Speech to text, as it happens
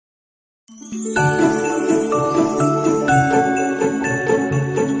Good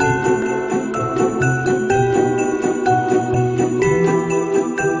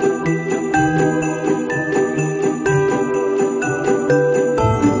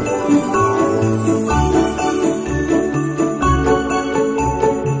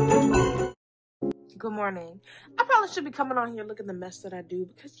morning. I probably should be coming on here looking the mess that I do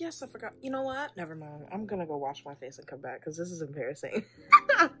because yes, I forgot. You know what? Never mind. I'm gonna go wash my face and come back because this is embarrassing.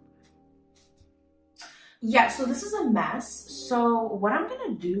 Yeah, so this is a mess. So what I'm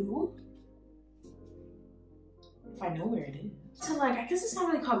gonna do, if I know where it is, to like, I guess it's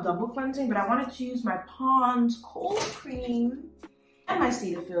not really called double cleansing, but I wanted to use my Pond's cold cream and my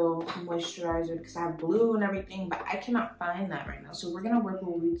Cetaphil moisturizer because I have blue and everything, but I cannot find that right now. So we're gonna work with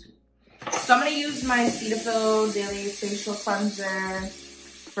what we do. So I'm gonna use my Cetaphil Daily Facial Cleanser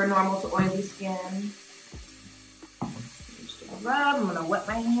for normal to oily skin. I'm just gonna rub, I'm gonna wet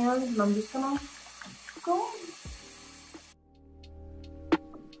my hands, and I'm just gonna go.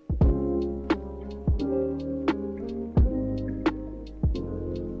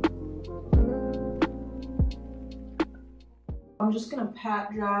 I'm just gonna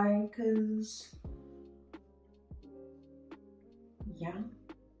pat dry, cause yeah.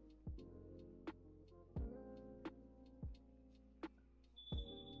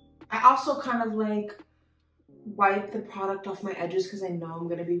 I also kind of like wipe the product off my edges because I know I'm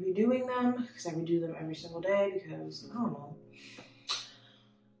going to be redoing them because I redo them every single day because I don't know.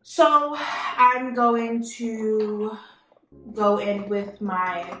 So I'm going to go in with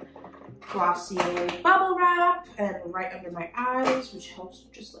my Glossier bubble wrap and right under my eyes, which helps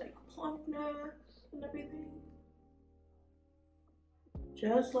just like plumpness and everything.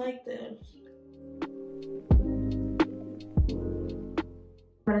 Just like this.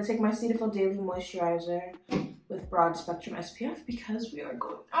 I'm going to take my Cetaphil Daily Moisturizer with broad spectrum SPF because we are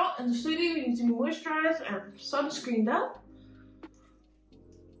going out in the city. We need to be moisturized and sunscreened up.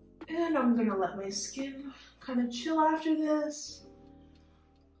 And I'm going to let my skin kind of chill after this.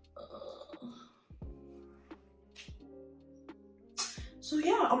 So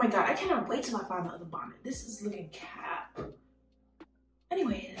yeah, oh my god, I cannot wait till I find the other bonnet. This is looking cap.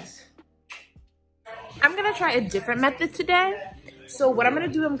 Anyways, I'm going to try a different method today. So what I'm gonna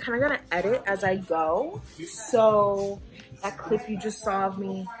do, I'm kind of gonna edit as I go. So that clip you just saw of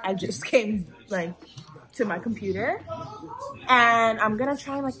me, I just came like to my computer, and I'm gonna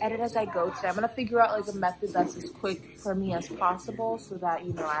try and like edit as I go today. I'm gonna figure out like a method that's as quick for me as possible, so that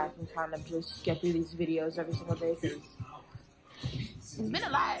you know I can kind of just get through these videos every single day. Cause it's been a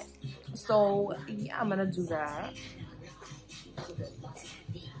lot. So yeah, I'm gonna do that.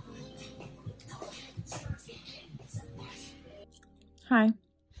 Hi,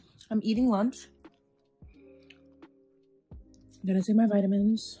 I'm eating lunch. I'm gonna take my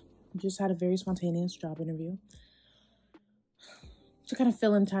vitamins. Just had a very spontaneous job interview to kind of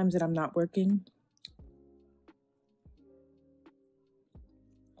fill in times that I'm not working.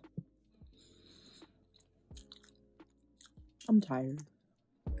 I'm tired.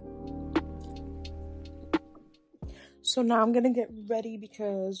 So now I'm gonna get ready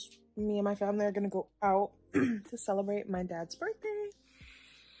because me and my family are gonna go out to celebrate my dad's birthday.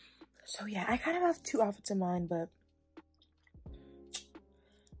 So yeah, I kind of have two outfits in mind, but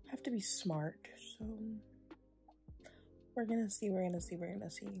I have to be smart. So we're gonna see. I don't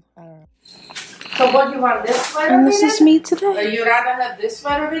know. So what, you want this sweater? And this is me today. Or you rather have this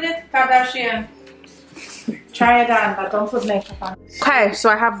sweater with it? Kardashian. Try it on, but don't put makeup on. Okay, so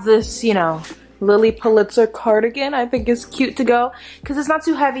I have this, you know, Lily Pulitzer cardigan. I think it's cute to go because it's not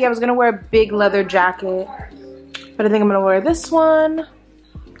too heavy. I was gonna wear a big leather jacket, but I think I'm gonna wear this one.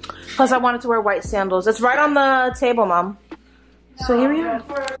 Plus I wanted to wear white sandals. It's right on the table, Mom. So here we are.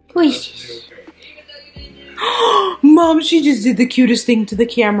 Who is this? Mom, she just did the cutest thing to the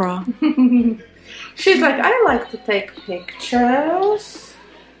camera. She's like, I like to take pictures.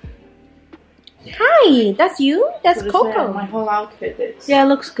 Hi, that's you? That's Coco. My whole outfit is. Yeah, it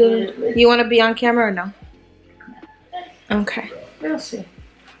looks good. You want to be on camera or no? Okay. We'll see.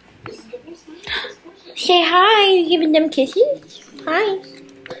 Say hi. You giving them kisses? Hi.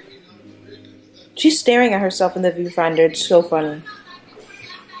 She's staring at herself in the viewfinder. It's so funny.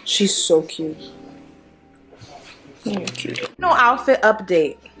 She's so cute. You're cute. No outfit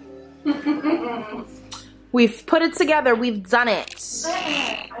update. We've put it together. We've done it.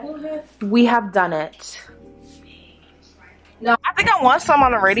 We have done it. No, I think I want some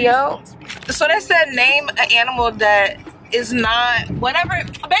on the radio. So they said name an animal that is not whatever.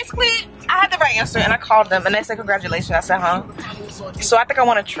 Basically, I had the right answer and I called them and they said congratulations. I said, huh? So I think I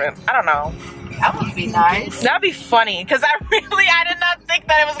want a trip. I don't know. That would be nice. That'd be funny, because I did not think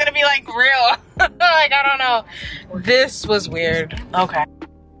that it was gonna be like real. Like, I don't know. This was weird. Okay.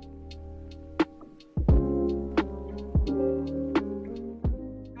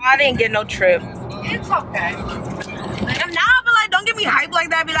 I didn't get no trip. It's okay. Nah, but like, don't get me hyped like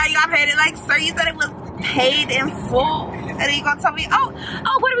that. Be like, y'all paid it. Like, sir, you said it was paid in full. And then you gonna tell me, oh,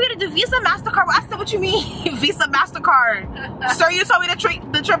 what are we gonna do? Visa, MasterCard? I said, what you mean? Visa, MasterCard. Sir, you told me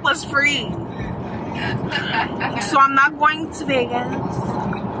the trip was free. So I'm not going to Vegas.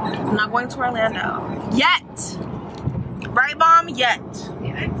 I'm not going to Orlando. Yet. Right, Mom? Yet.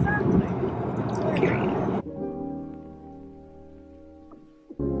 Yeah, exactly. Period.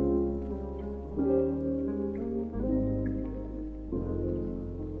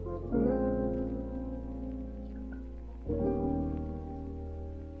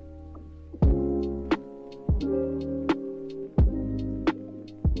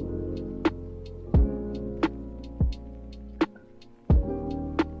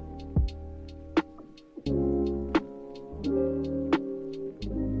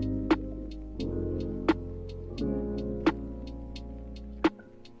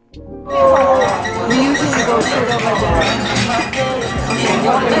 We usually go straight over there.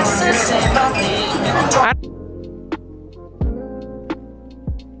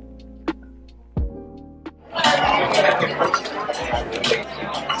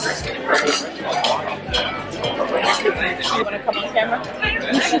 You want to come on camera?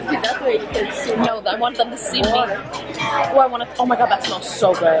 You should be that way because no, I want them to see me. Oh, I want to. Oh my god, that smells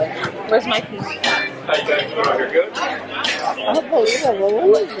so good. Where's my piece? Unbelievable.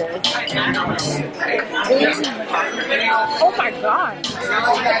 What is this? Oh my god.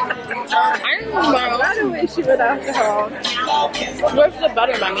 I remember right away she went alcohol. Where's the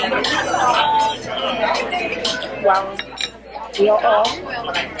butter, mommy? Wow.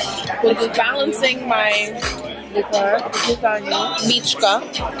 Was balancing my Michka.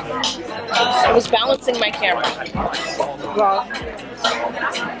 I was balancing my camera. Wow.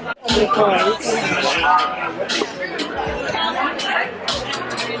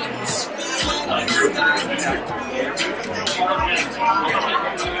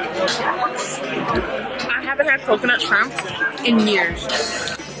 I haven't had coconut shrimp in years.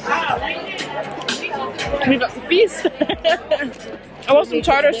 We got the feast. I want some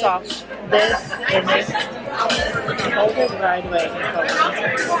tartar sauce. This and this. Hold it right away.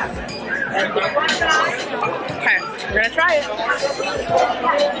 Okay, we're gonna try it.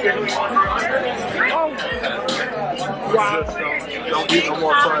 Oh. Wow. Don't eat no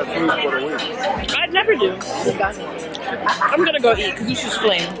more fried food for the week. I'd never do. I'm gonna go eat because this is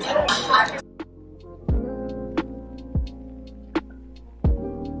flame.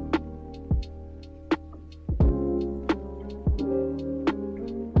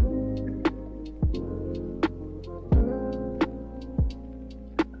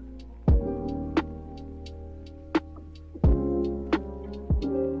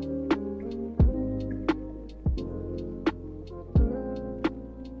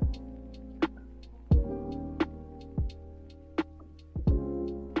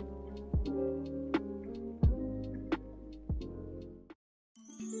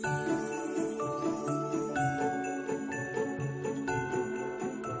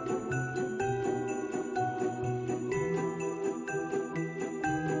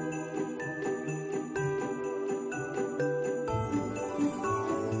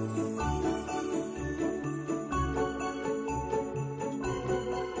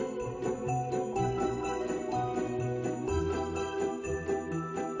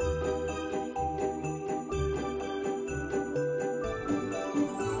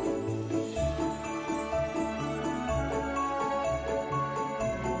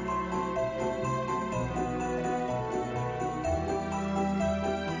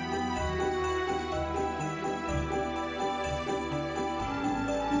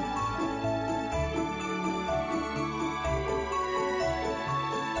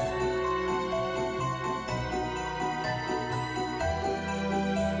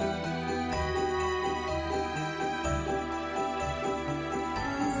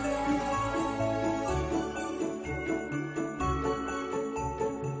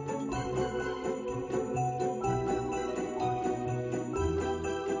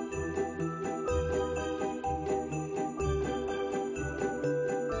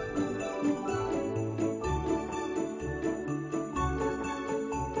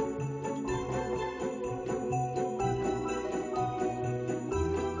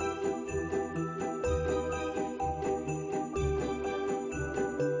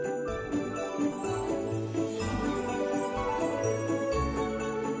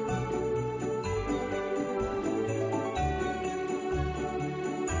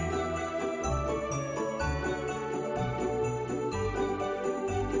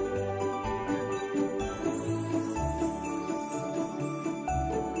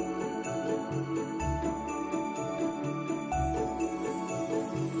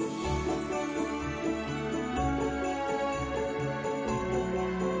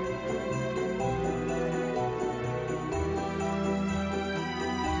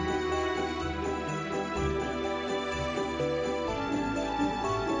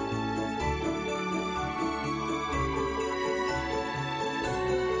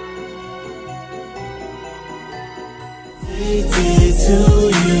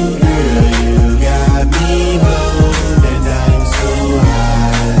 to you.